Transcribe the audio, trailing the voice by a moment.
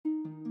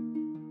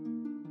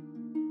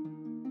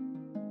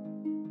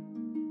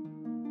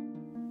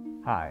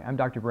Hi, I'm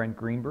Dr. Brent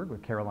Greenberg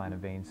with Carolina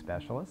Vein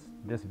Specialists.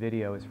 This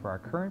video is for our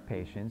current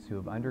patients who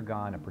have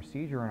undergone a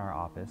procedure in our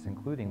office,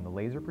 including the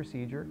laser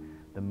procedure,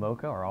 the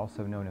MOCA, or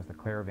also known as the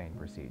Claravane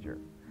procedure.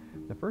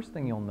 The first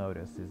thing you'll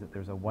notice is that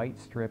there's a white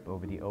strip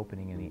over the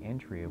opening in the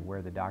entry of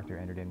where the doctor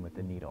entered in with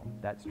the needle.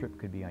 That strip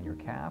could be on your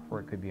calf or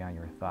it could be on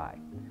your thigh.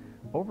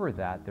 Over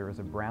that, there is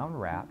a brown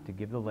wrap to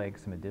give the leg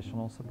some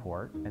additional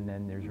support, and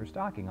then there's your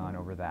stocking on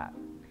over that.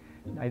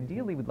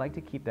 Ideally, we'd like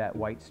to keep that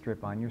white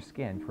strip on your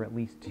skin for at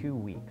least 2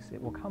 weeks.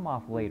 It will come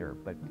off later,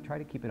 but try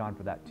to keep it on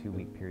for that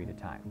 2-week period of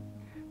time.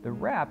 The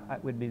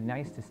wrap would be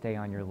nice to stay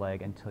on your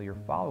leg until your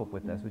follow-up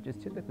with us, which is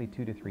typically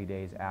 2 to 3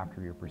 days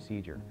after your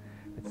procedure.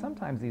 But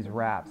sometimes these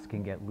wraps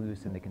can get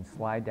loose and they can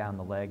slide down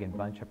the leg and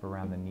bunch up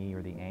around the knee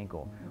or the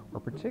ankle, or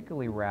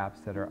particularly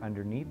wraps that are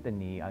underneath the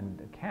knee, on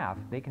the calf,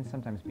 they can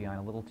sometimes be on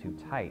a little too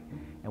tight.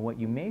 And what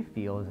you may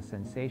feel is a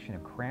sensation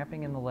of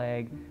cramping in the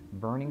leg,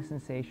 burning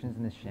sensations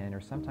in the shin, or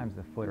sometimes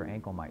the foot or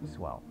ankle might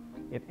swell.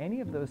 If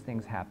any of those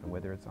things happen,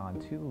 whether it's on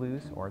too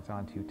loose or it's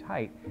on too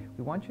tight,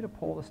 we want you to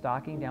pull the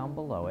stocking down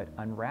below it,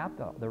 unwrap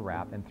the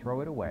wrap and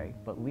throw it away,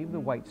 but leave the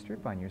white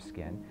strip on your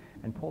skin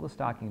and pull the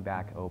stocking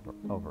back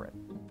over it.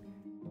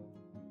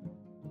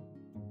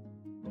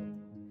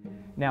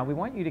 Now, we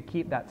want you to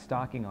keep that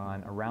stocking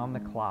on around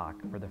the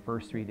clock for the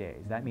first 3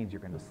 days. That means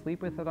you're going to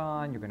sleep with it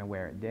on, you're going to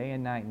wear it day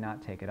and night and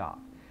not take it off.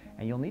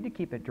 And you'll need to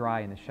keep it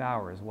dry in the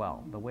shower as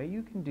well. The way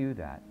you can do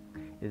that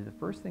is the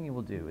first thing you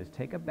will do is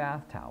take a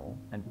bath towel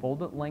and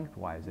fold it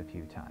lengthwise a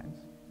few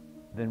times.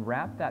 Then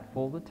wrap that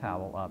folded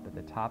towel up at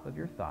the top of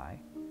your thigh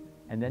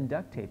and then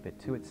duct tape it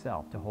to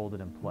itself to hold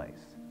it in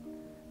place.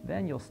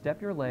 Then you'll step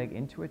your leg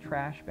into a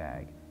trash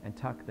bag and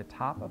tuck the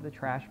top of the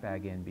trash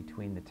bag in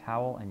between the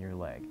towel and your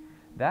leg.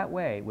 That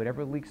way,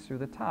 whatever leaks through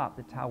the top,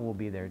 the towel will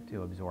be there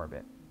to absorb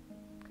it.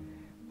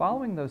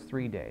 Following those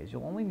 3 days,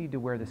 you'll only need to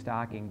wear the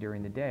stocking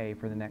during the day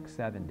for the next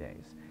 7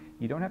 days.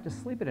 You don't have to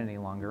sleep it any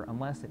longer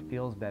unless it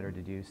feels better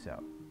to do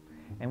so.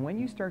 And when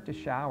you start to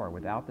shower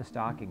without the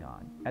stocking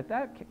on, at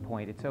that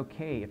point it's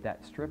okay if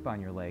that strip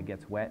on your leg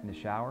gets wet in the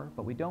shower,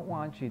 but we don't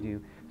want you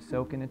to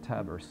soak in a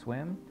tub or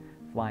swim,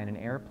 fly in an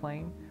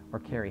airplane, or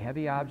carry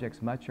heavy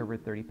objects much over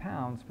 30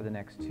 pounds for the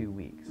next 2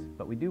 weeks.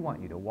 But we do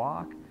want you to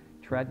walk,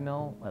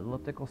 treadmill,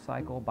 elliptical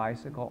cycle,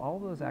 bicycle. All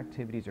of those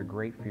activities are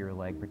great for your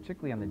leg,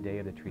 particularly on the day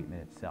of the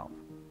treatment itself.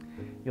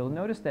 You'll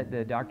notice that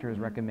the doctor has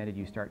recommended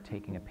you start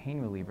taking a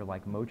pain reliever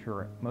like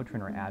Motrin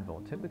or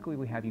Advil. Typically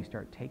we have you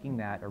start taking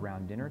that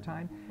around dinner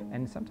time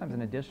and sometimes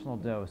an additional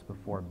dose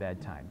before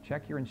bedtime.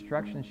 Check your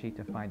instruction sheet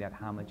to find out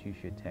how much you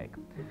should take.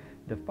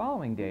 The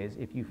following days,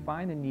 if you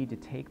find the need to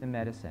take the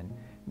medicine,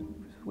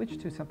 switch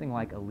to something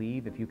like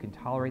Aleve if you can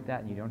tolerate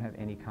that and you don't have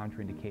any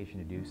contraindication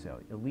to do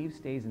so. Aleve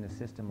stays in the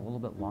system a little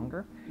bit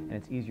longer and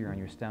it's easier on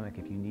your stomach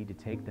if you need to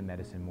take the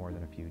medicine more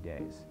than a few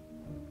days.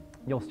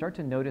 You'll start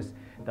to notice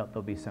that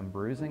there'll be some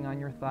bruising on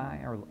your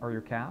thigh or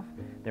your calf.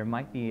 There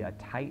might be a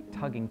tight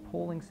tugging,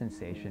 pulling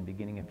sensation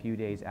beginning a few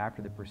days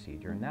after the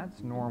procedure, and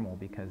that's normal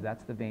because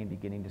that's the vein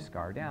beginning to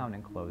scar down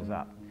and close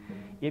up.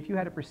 If you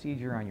had a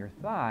procedure on your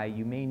thigh,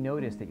 you may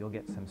notice that you'll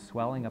get some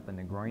swelling up in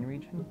the groin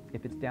region.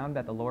 If it's down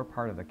at the lower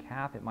part of the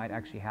calf, it might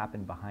actually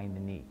happen behind the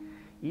knee.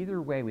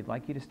 Either way, we'd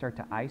like you to start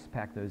to ice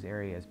pack those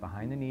areas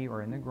behind the knee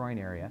or in the groin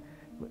area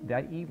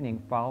that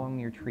evening following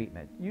your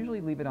treatment.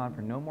 Usually leave it on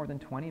for no more than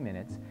 20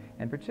 minutes,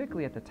 and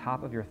particularly at the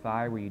top of your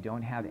thigh where you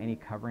don't have any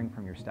covering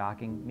from your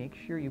stocking, make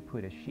sure you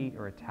put a sheet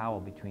or a towel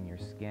between your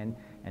skin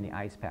and the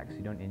ice pack so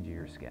you don't injure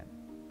your skin.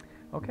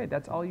 Okay,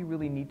 that's all you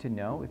really need to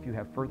know. If you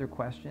have further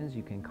questions,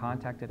 you can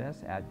contact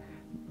us at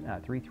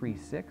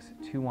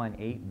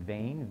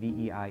 336-218-VEIN,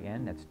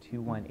 V-E-I-N, that's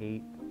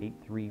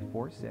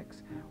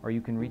 218-8346, or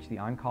you can reach the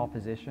on-call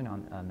physician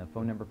on the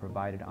phone number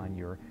provided on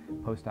your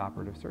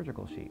post-operative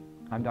surgical sheet.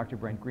 I'm Dr.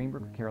 Brent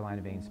Greenberg,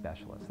 Carolina Vein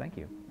Specialist. Thank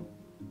you.